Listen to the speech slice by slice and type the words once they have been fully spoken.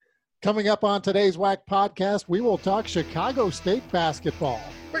Coming up on today's WAC podcast, we will talk Chicago State basketball.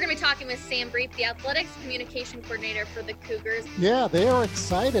 We're going to be talking with Sam Brief, the athletics communication coordinator for the Cougars. Yeah, they are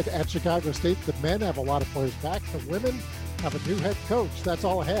excited at Chicago State. The men have a lot of players back. The women have a new head coach. That's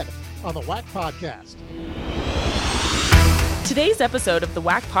all ahead on the WAC podcast. Today's episode of the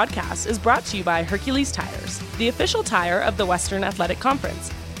WAC podcast is brought to you by Hercules Tires, the official tire of the Western Athletic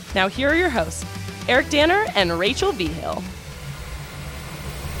Conference. Now here are your hosts, Eric Danner and Rachel Vigil.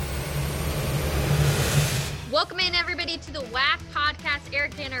 Welcome in, everybody, to the WAC podcast.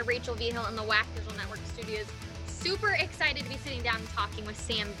 Eric Danner, Rachel Vigil in the WAC Digital Network studios. Super excited to be sitting down and talking with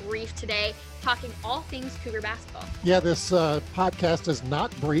Sam Brief today, talking all things Cougar basketball. Yeah, this podcast is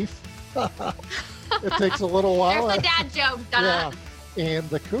not brief. It takes a little while. There's the dad joke. Yeah, and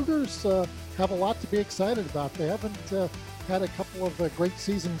the Cougars have a lot to be excited about. They haven't had a couple of great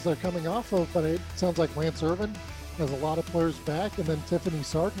seasons they're coming off of, but it sounds like Lance Irvin has a lot of players back, and then Tiffany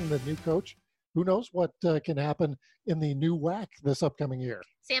Sarton, the new coach. Who knows what can happen in the new WAC this upcoming year.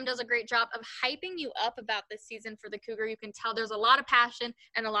 Sam does a great job of hyping you up about this season for the Cougar. You can tell there's a lot of passion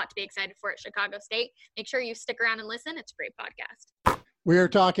and a lot to be excited for at Chicago State. Make sure you stick around and listen. It's a great podcast. We are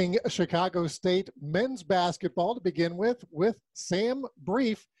talking Chicago State men's basketball to begin with Sam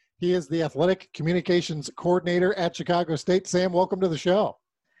Brief. He is the athletic communications coordinator at Chicago State. Sam, welcome to the show.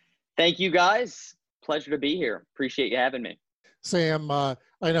 Thank you, guys. Pleasure to be here. Appreciate you having me. Sam,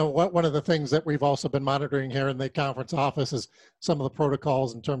 I know one of the things that we've also been monitoring here in the conference office is some of the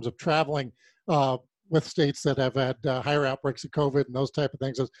protocols in terms of traveling with states that have had higher outbreaks of COVID and those type of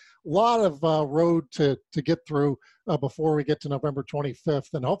things. There's a lot of road to get through before we get to November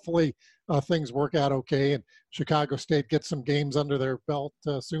 25th, and hopefully things work out okay and Chicago State gets some games under their belt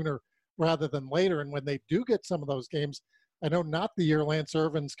sooner rather than later. And when they do get some of those games, I know not the year Lance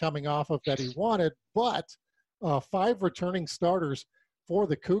Irvin's coming off of that he wanted, but 5 returning starters for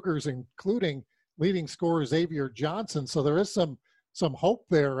the Cougars, including leading scorer Xavier Johnson. So there is some hope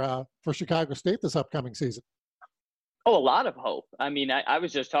there for Chicago State this upcoming season. Oh, a lot of hope. I mean, I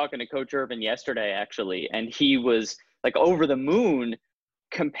was just talking to Coach Irvin yesterday, actually, and he was like over the moon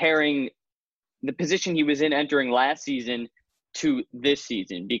comparing the position he was in entering last season to this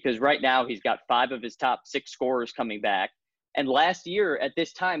season, because right now he's got 5 of his top 6 scorers coming back. And last year at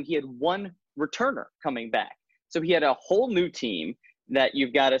this time, he had 1 returner coming back. So he had a whole new team that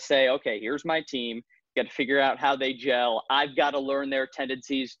you've got to say, okay, here's my team. You got to figure out how they gel. I've got to learn their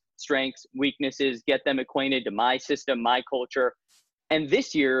tendencies, strengths, weaknesses, get them acquainted to my system, my culture. And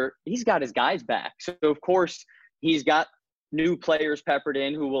this year, he's got his guys back. So, of course, he's got new players peppered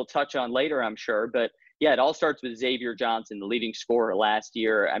in who we'll touch on later, I'm sure. But, yeah, it all starts with Xavier Johnson, the leading scorer last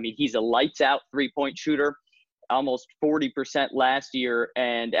year. I mean, he's a lights-out three-point shooter, almost 40% last year.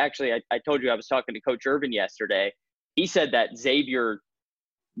 And actually, I told you I was talking to Coach Irvin yesterday. He said that Xavier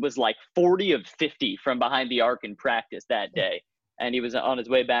was like 40 of 50 from behind the arc in practice that day. And he was on his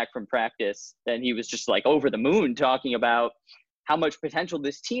way back from practice, and he was just like over the moon talking about how much potential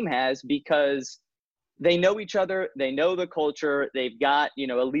this team has because they know each other. They know the culture. They've got,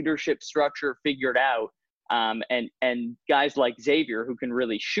 a leadership structure figured out. And guys like Xavier, who can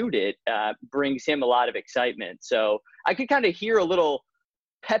really shoot it, brings him a lot of excitement. So I could kind of hear a little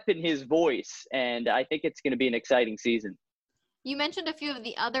pep in his voice, and I think it's going to be an exciting season. You mentioned a few of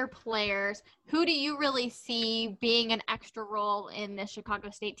the other players. Who do you really see being an extra role in the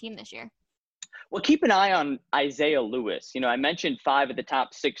Chicago State team this year? Well, keep an eye on Isaiah Lewis. I mentioned 5 of the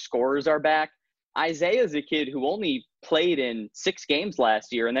top 6 scorers are back. Isaiah is a kid who only played in 6 games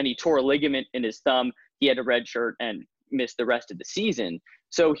last year, and then he tore a ligament in his thumb. He had a red shirt and missed the rest of the season.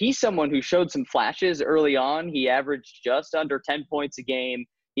 So he's someone who showed some flashes early on. He averaged just under 10 points a game.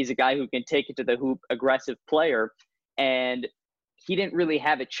 He's a guy who can take it to the hoop, aggressive player. And he didn't really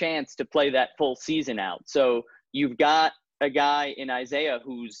have a chance to play that full season out. So you've got a guy in Isaiah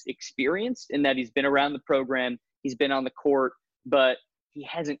who's experienced in that he's been around the program, he's been on the court, but he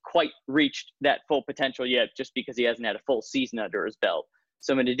hasn't quite reached that full potential yet just because he hasn't had a full season under his belt.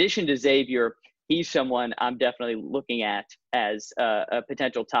 So in addition to Xavier, he's someone I'm definitely looking at as a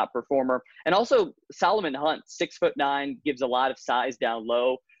potential top performer. And also Solomon Hunt, 6'9", gives a lot of size down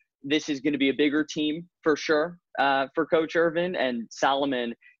low. This is going to be a bigger team for sure for Coach Irvin, and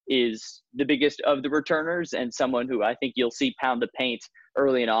Solomon is the biggest of the returners and someone who I think you'll see pound the paint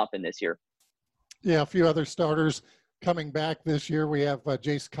early and often this year. Yeah, a few other starters coming back this year. We have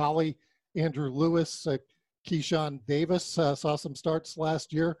Jace Colley, Andrew Lewis, Keyshawn Davis saw some starts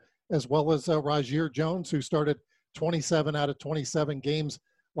last year, as well as Rajier Jones, who started 27 out of 27 games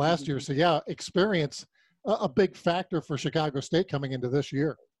last year. So, yeah, experience, a big factor for Chicago State coming into this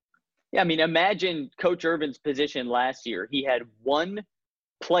year. Yeah, I mean, imagine Coach Irvin's position last year. He had one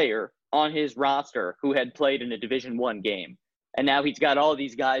player on his roster who had played in a Division I game. And now he's got all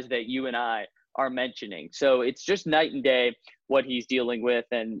these guys that you and I are mentioning. So it's just night and day what he's dealing with.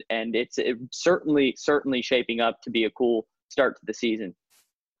 And it's certainly shaping up to be a cool start to the season.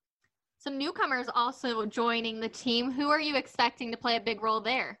 Some newcomers also joining the team. Who are you expecting to play a big role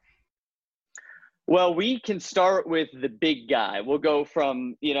there? Well, we can start with the big guy. We'll go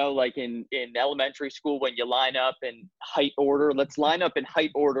from, like in elementary school when you line up in height order. Let's line up in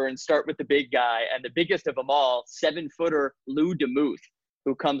height order and start with the big guy. And the biggest of them all, 7-footer Lou DeMuth,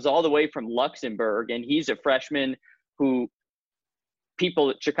 who comes all the way from Luxembourg. And he's a freshman who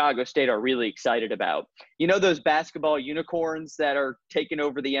people at Chicago State are really excited about. You know those basketball unicorns that are taking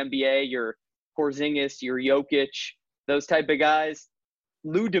over the NBA, your Porzingis, your Jokic, those type of guys?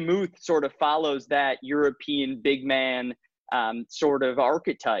 Lou DeMuth sort of follows that European big man sort of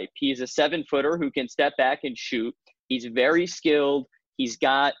archetype. He's a 7-footer who can step back and shoot. He's very skilled. He's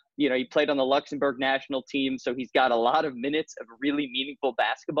got, he played on the Luxembourg national team, so he's got a lot of minutes of really meaningful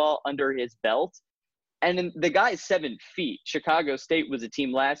basketball under his belt. And then the guy's 7 feet. Chicago State was a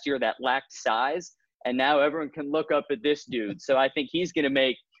team last year that lacked size, and now everyone can look up at this dude. So I think he's going to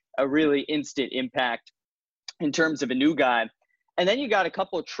make a really instant impact in terms of a new guy. And then you got a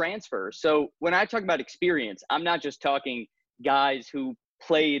couple of transfers. So when I talk about experience, I'm not just talking guys who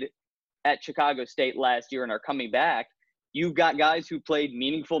played at Chicago State last year and are coming back. You've got guys who played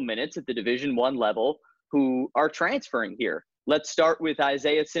meaningful minutes at the Division I level who are transferring here. Let's start with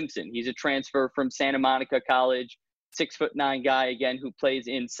Isaiah Simpson. He's a transfer from Santa Monica College, 6'9" guy, again, who plays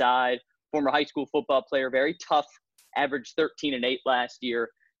inside, former high school football player, very tough, averaged 13 and 8 last year.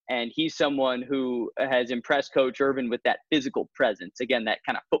 And he's someone who has impressed Coach Irvin with that physical presence. Again, that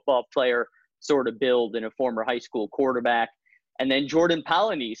kind of football player sort of build in a former high school quarterback. And then Jordan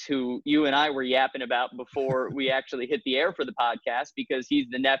Polynice, who you and I were yapping about before we actually hit the air for the podcast, because he's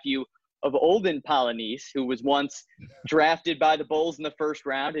the nephew of Olden Polynice, who was once drafted by the Bulls in the first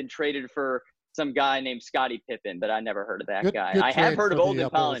round and traded for some guy named Scottie Pippen, but I never heard of that guy. I have heard of Olden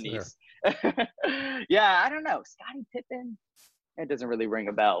Polynice. Yeah, I don't know. Scottie Pippen? It doesn't really ring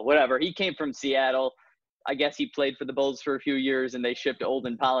a bell. Whatever. He came from Seattle. I guess he played for the Bulls for a few years, and they shipped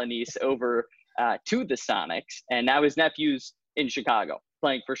Olden Polynice over to the Sonics. And now his nephew's in Chicago,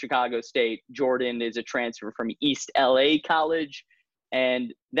 playing for Chicago State. Jordan is a transfer from East LA College.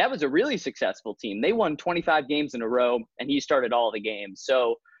 And that was a really successful team. They won 25 games in a row, and he started all the games.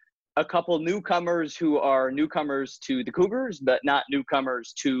 So a couple newcomers who are newcomers to the Cougars, but not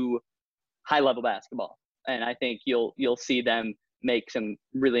newcomers to high-level basketball. And I think you'll see them make some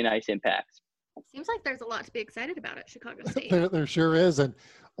really nice impacts. It seems like there's a lot to be excited about at Chicago State. There sure is. And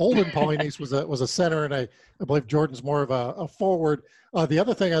Olden Polynice was a center, and I believe Jordan's more of a forward. The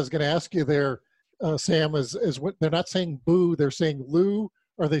other thing I was going to ask you there, Sam, is what they're not saying boo, they're saying Lou.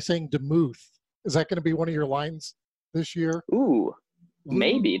 Or are they saying DeMuth? Is that going to be one of your lines this year? Ooh, Lou?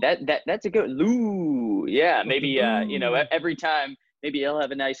 Maybe that's a good Lou. Yeah, maybe every time maybe he'll have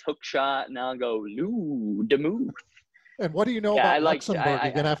a nice hook shot, and I'll go Lou DeMuth. And what do you know about Luxembourg?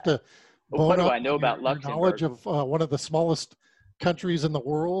 You're going to have to. What do I know about Luxembourg? Knowledge of one of the smallest countries in the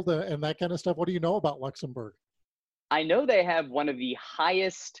world and that kind of stuff. What do you know about Luxembourg? I know they have one of the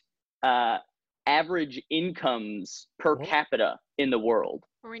highest average incomes per capita in the world.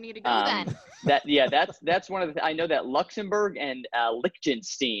 Where we need to go then. That's one of the. I know that Luxembourg and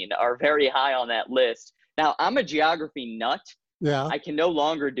Liechtenstein are very high on that list. Now I'm a geography nut. Yeah. I can no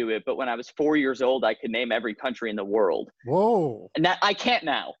longer do it, but when I was 4 years old, I could name every country in the world. Whoa. And that I can't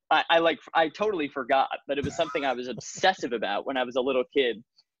now. I totally forgot, but it was something I was obsessive about when I was a little kid.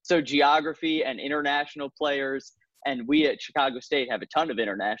 So geography and international players, and we at Chicago State have a ton of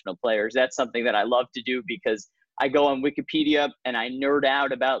international players. That's something that I love to do because I go on Wikipedia and I nerd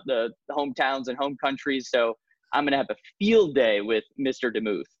out about the hometowns and home countries. So I'm going to have a field day with Mr.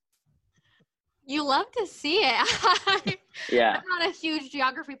 DeMuth. You love to see it. Yeah. I'm not a huge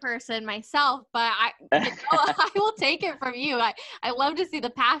geography person myself, but I will take it from you. I love to see the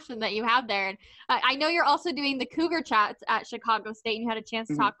passion that you have there. And I know you're also doing the Cougar Chats at Chicago State, and you had a chance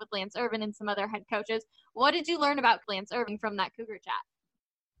to talk with Lance Irvin and some other head coaches. What did you learn about Lance Irvin from that Cougar Chat?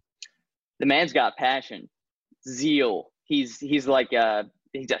 The man's got passion, zeal. He's like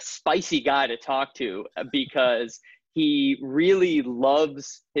he's a spicy guy to talk to because he really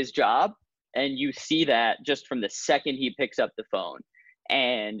loves his job. And you see that just from the second he picks up the phone.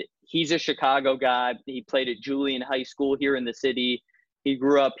 And he's a Chicago guy. He played at Julian High School here in the city. He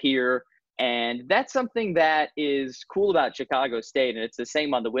grew up here. And that's something that is cool about Chicago State. And it's the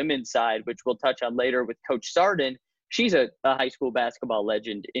same on the women's side, which we'll touch on later with Coach Sarden. She's a high school basketball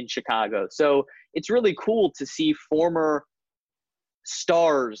legend in Chicago. So it's really cool to see former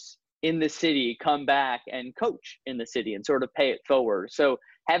stars in the city come back and coach in the city and sort of pay it forward. So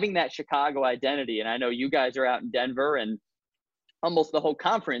having that Chicago identity, and I know you guys are out in Denver and almost the whole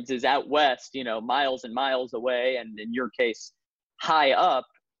conference is out west, miles and miles away, and in your case, high up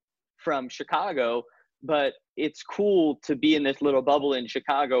from Chicago. But it's cool to be in this little bubble in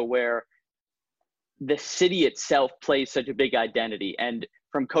Chicago where the city itself plays such a big identity. And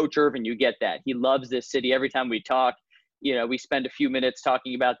from Coach Irvin, you get that. He loves this city. Every time we talk, we spend a few minutes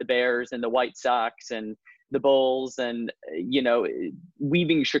talking about the Bears and the White Sox and the Bulls, and,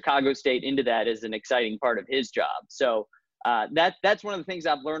 weaving Chicago State into that is an exciting part of his job. So that's one of the things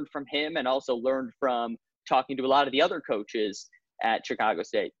I've learned from him, and also learned from talking to a lot of the other coaches at Chicago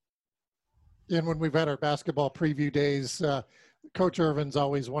State. And when we've had our basketball preview days, Coach Irvin's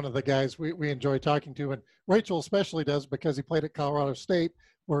always one of the guys we enjoy talking to, and Rachel especially does because he played at Colorado State,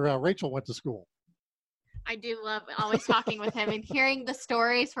 where Rachel went to school. I do love always talking with him and hearing the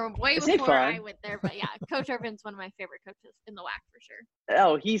stories from way before I went there. But yeah, Coach Irvin's one of my favorite coaches in the WAC for sure.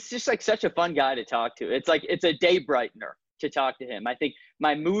 Oh, he's just like such a fun guy to talk to. It's like it's a day brightener to talk to him. I think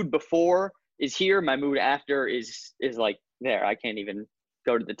my mood before is here. My mood after is like there. I can't even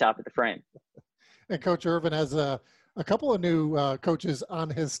go to the top of the frame. And Coach Irvin has a couple of new coaches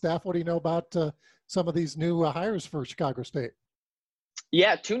on his staff. What do you know about some of these new hires for Chicago State?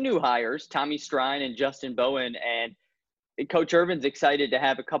 Yeah, 2 new hires, Tommy Strine and Justin Bowen. And Coach Irvin's excited to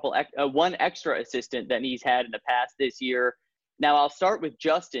have one extra assistant than he's had in the past this year. Now, I'll start with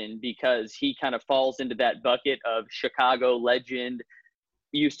Justin because he kind of falls into that bucket of Chicago legend,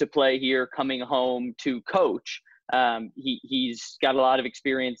 used to play here, coming home to coach. He's got a lot of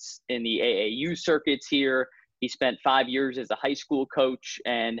experience in the AAU circuits here. He spent 5 years as a high school coach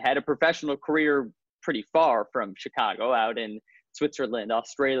and had a professional career pretty far from Chicago, out in Switzerland,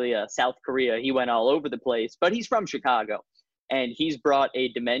 Australia, South Korea. He went all over the place, but he's from Chicago, and he's brought a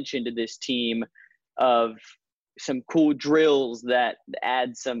dimension to this team of some cool drills that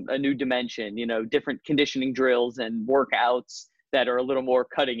add a new dimension, different conditioning drills and workouts that are a little more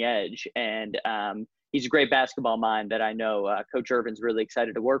cutting edge. And he's a great basketball mind that I know Coach Irvin's really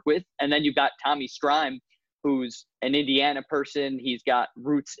excited to work with. And then you've got Tommy Strime, who's an Indiana person. He's got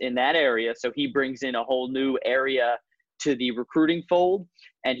roots in that area, so he brings in a whole new area to the recruiting fold.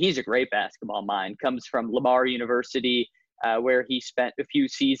 And he's a great basketball mind, comes from Lamar University, where he spent a few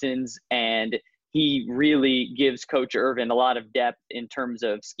seasons, and he really gives Coach Irvin a lot of depth in terms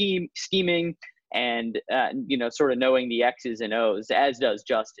of scheming and, sort of knowing the X's and O's, as does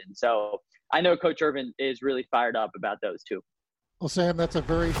Justin. So I know Coach Irvin is really fired up about those two. Well, Sam, that's a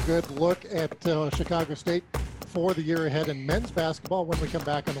very good look at Chicago State for the year ahead in men's basketball. When we come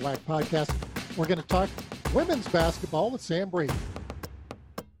back on the WAC podcast, we're going to talk women's basketball with Sam Bree.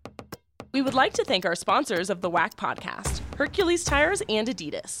 We would like to thank our sponsors of the WAC podcast, Hercules Tires and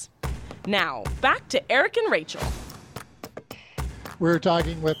Adidas. Now, back to Eric and Rachel. We're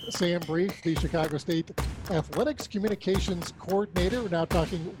talking with Sam Bree, the Chicago State Athletics Communications Coordinator. We're now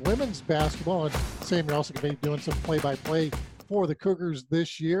talking women's basketball. And Sam, you're also going to be doing some play-by-play for the Cougars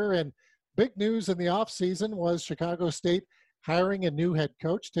this year. And big news in the offseason was Chicago State hiring a new head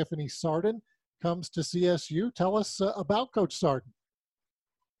coach. Tiffany Sarden comes to CSU. Tell us about Coach Sarden.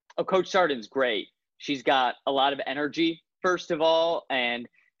 Oh, Coach Sarden's great. She's got a lot of energy, first of all, and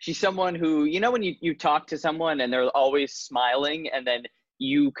she's someone who, when you talk to someone and they're always smiling, and then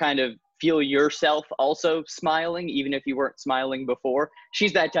you kind of feel yourself also smiling, even if you weren't smiling before.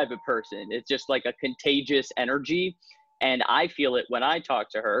 She's that type of person. It's just like a contagious energy, and I feel it when I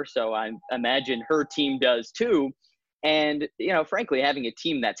talk to her, so I imagine her team does too. And, frankly, having a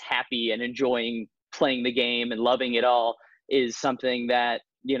team that's happy and enjoying playing the game and loving it all is something that,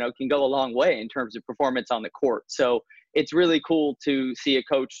 can go a long way in terms of performance on the court. So it's really cool to see a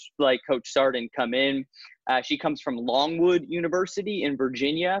coach like Coach Sarden come in. She comes from Longwood University in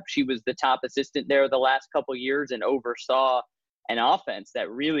Virginia. She was the top assistant there the last couple of years and oversaw an offense that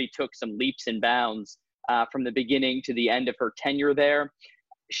really took some leaps and bounds from the beginning to the end of her tenure there.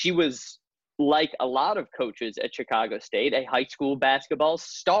 She was, like a lot of coaches at Chicago State, a high school basketball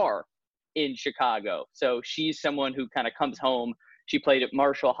star in Chicago. So she's someone who kind of comes home. She played at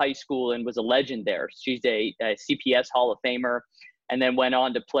Marshall High School and was a legend there. She's a CPS Hall of Famer, and then went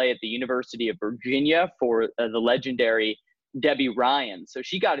on to play at the University of Virginia for the legendary Debbie Ryan. So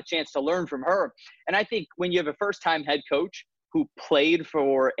she got a chance to learn from her. And I think when you have a first-time head coach who played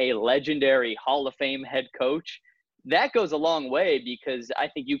for a legendary Hall of Fame head coach, that goes a long way, because I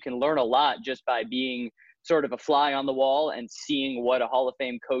think you can learn a lot just by being sort of a fly on the wall and seeing what a Hall of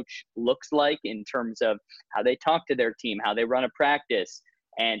Fame coach looks like in terms of how they talk to their team, how they run a practice,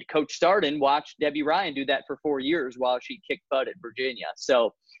 And Coach Sarden watched Debbie Ryan do that for 4 years while she kicked butt at Virginia.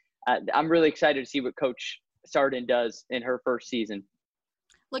 So I'm really excited to see what Coach Sarden does in her first season.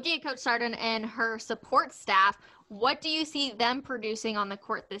 Looking at Coach Sarden and her support staff, what do you see them producing on the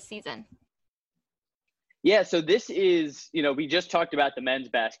court this season? Yeah, so this is, we just talked about the men's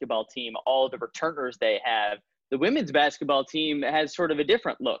basketball team, all the returners they have. The women's basketball team has sort of a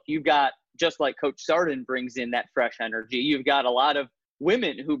different look. You've got, just like Coach Sarden brings in that fresh energy, you've got a lot of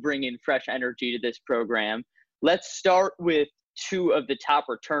women who bring in fresh energy to this program. Let's start with two of the top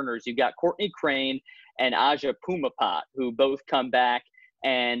returners. You've got Courtney Crane and Aja Pumapat, who both come back.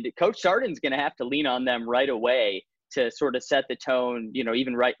 And Coach Sarden's going to have to lean on them right away to sort of set the tone,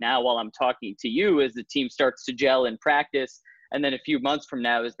 even right now while I'm talking to you, as the team starts to gel in practice. And then a few months from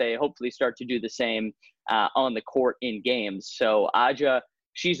now, as they hopefully start to do the same on the court in games. So Aja,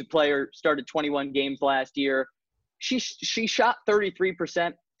 she's a player, started 21 games last year. She shot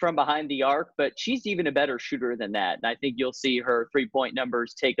 33% from behind the arc, but she's even a better shooter than that. And I think you'll see her three-point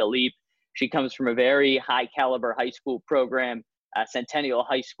numbers take a leap. She comes from a very high-caliber high school program, Centennial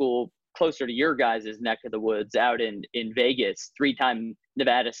High School, closer to your guys' neck of the woods out in Vegas, 3-time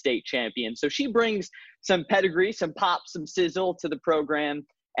Nevada state champion. So she brings some pedigree, some pop, some sizzle to the program.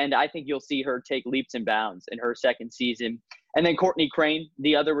 And I think you'll see her take leaps and bounds in her second season. And then Courtney Crane,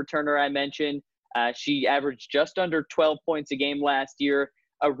 the other returner I mentioned, she averaged just under 12 points a game last year,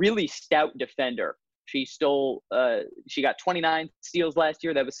 a really stout defender. She got 29 steals last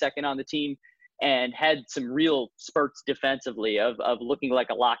year. That was second on the team, and had some real spurts defensively of looking like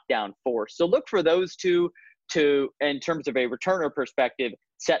a lockdown force. So look for those two to, in terms of a returner perspective,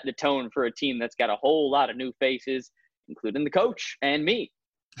 set the tone for a team that's got a whole lot of new faces, including the coach and me.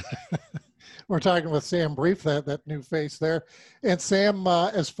 We're talking with Sam Brief, that new face there. And Sam,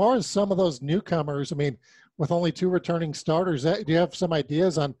 as far as some of those newcomers, I mean, with only 2 returning starters, do you have some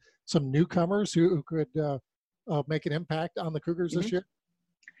ideas on some newcomers who could make an impact on the Cougars this year?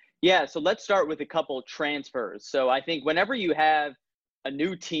 Yeah, so let's start with a couple transfers. So I think whenever you have a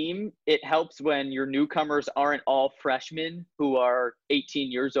new team, it helps when your newcomers aren't all freshmen who are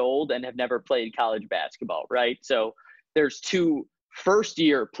 18 years old and have never played college basketball, right? So there's 2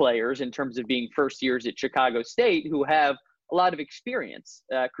 first-year players in terms of being first years at Chicago State who have a lot of experience.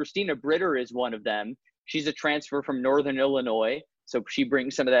 Christina Britter is one of them. She's a transfer from Northern Illinois, so she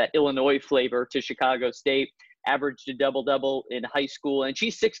brings some of that Illinois flavor to Chicago State. Averaged a double-double in high school, and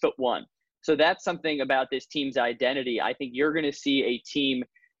she's 6'1". So that's something about this team's identity. I think you're going to see a team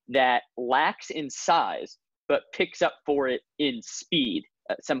that lacks in size, but picks up for it in speed.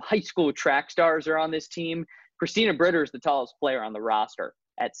 Some high school track stars are on this team. Christina Britter is the tallest player on the roster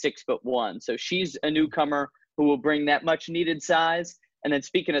at 6'1". So she's a newcomer who will bring that much needed size. And then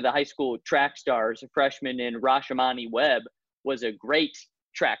speaking of the high school track stars, a freshman in Rashamani Webb was a great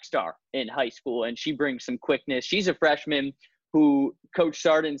track star in high school, and she brings some quickness. She's a freshman who Coach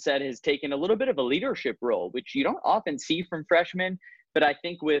Sarden said has taken a little bit of a leadership role, which you don't often see from freshmen. But I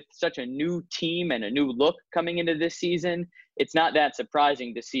think with such a new team and a new look coming into this season, it's not that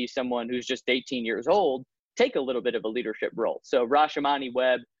surprising to see someone who's just 18 years old take a little bit of a leadership role. So Rashamani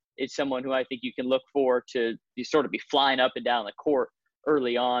Webb is someone who I think you can look for to sort of be flying up and down the court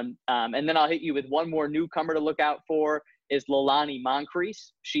early on. And then I'll hit you with one more newcomer to look out for is Leilani Moncrief.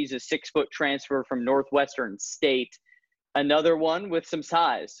 She's a 6-foot transfer from Northwestern State. Another one with some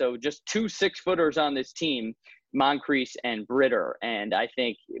size. So just 2 6-footers on this team, Moncrief and Britter. And I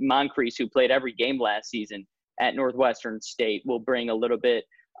think Moncrief, who played every game last season at Northwestern State, will bring a little bit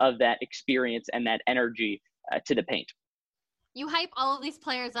of that experience and that energy to the paint. You hype all of these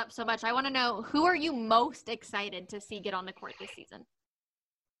players up so much. I want to know, who are you most excited to see get on the court this season?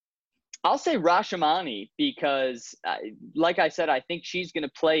 I'll say Rashamani because, like I said, I think she's going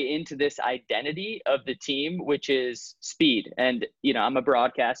to play into this identity of the team, which is speed. And, I'm a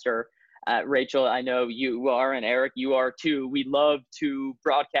broadcaster. Rachel, I know you are, and Eric, you are too. We love to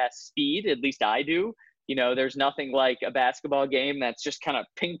broadcast speed, at least I do. There's nothing like a basketball game that's just kind of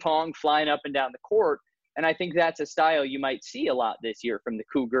ping pong flying up and down the court. And I think that's a style you might see a lot this year from the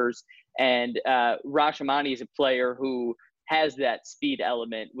Cougars. And Rashamani is a player who has that speed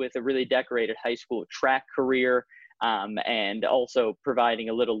element with a really decorated high school track career, and also providing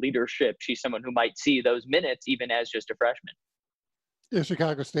a little leadership. She's someone who might see those minutes even as just a freshman. Yeah,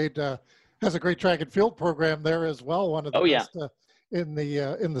 Chicago State has a great track and field program there as well. One of the best in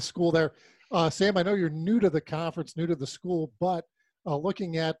the school there. Sam, I know you're new to the conference, new to the school, but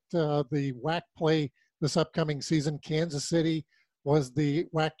looking at the WAC play this upcoming season, Kansas City, was the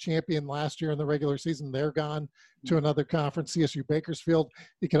WAC champion last year in the regular season. They're gone to another conference, CSU Bakersfield.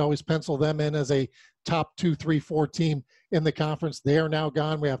 You can always pencil them in as a top 2, 3, 4 team in the conference. They are now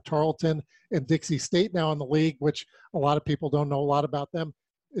gone. We have Tarleton and Dixie State now in the league, which a lot of people don't know a lot about them.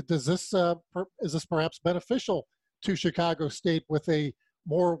 Is this perhaps beneficial to Chicago State with a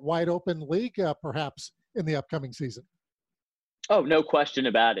more wide open league perhaps in the upcoming season? Oh, no question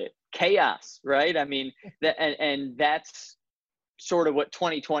about it. Chaos, right? I mean, and that's sort of what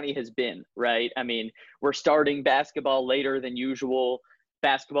 2020 has been, right? I mean, we're starting basketball later than usual.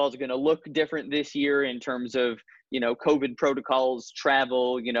 Basketball is going to look different this year in terms of, COVID protocols,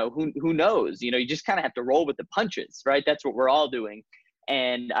 travel, who knows? You just kind of have to roll with the punches, right? That's what we're all doing.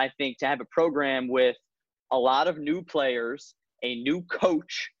 And I think to have a program with a lot of new players, a new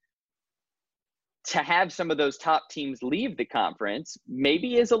coach, to have some of those top teams leave the conference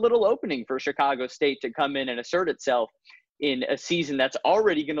maybe is a little opening for Chicago State to come in and assert itself in a season that's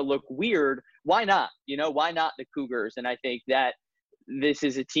already going to look weird. Why not? Why not the Cougars? And I think that this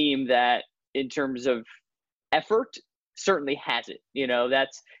is a team that, in terms of effort, certainly has it.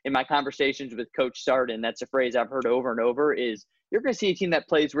 That's in my conversations with Coach Sarden. That's a phrase I've heard over and over is you're going to see a team that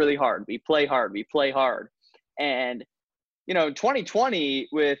plays really hard. We play hard. We play hard. And, in 2020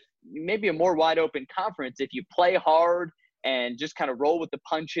 with maybe a more wide open conference, if you play hard and just kind of roll with the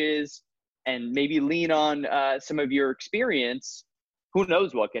punches and maybe lean on some of your experience, who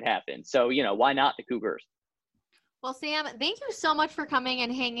knows what could happen. So, why not the Cougars? Well, Sam, thank you so much for coming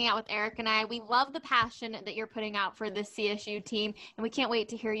and hanging out with Eric and I. We love the passion that you're putting out for this CSU team, and we can't wait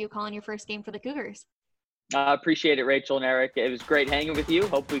to hear you calling your first game for the Cougars. I appreciate it, Rachel and Eric. It was great hanging with you.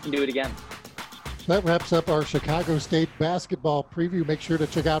 Hope we can do it again. So that wraps up our Chicago State basketball preview. Make sure to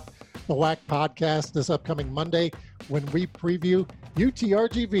check out the WAC podcast this upcoming Monday when we preview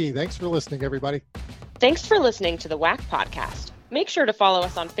UTRGV. Thanks for listening, everybody. Thanks for listening to the WAC podcast. Make sure to follow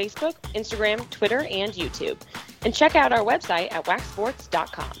us on Facebook, Instagram, Twitter, and YouTube. And check out our website at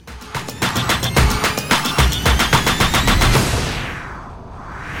wacsports.com.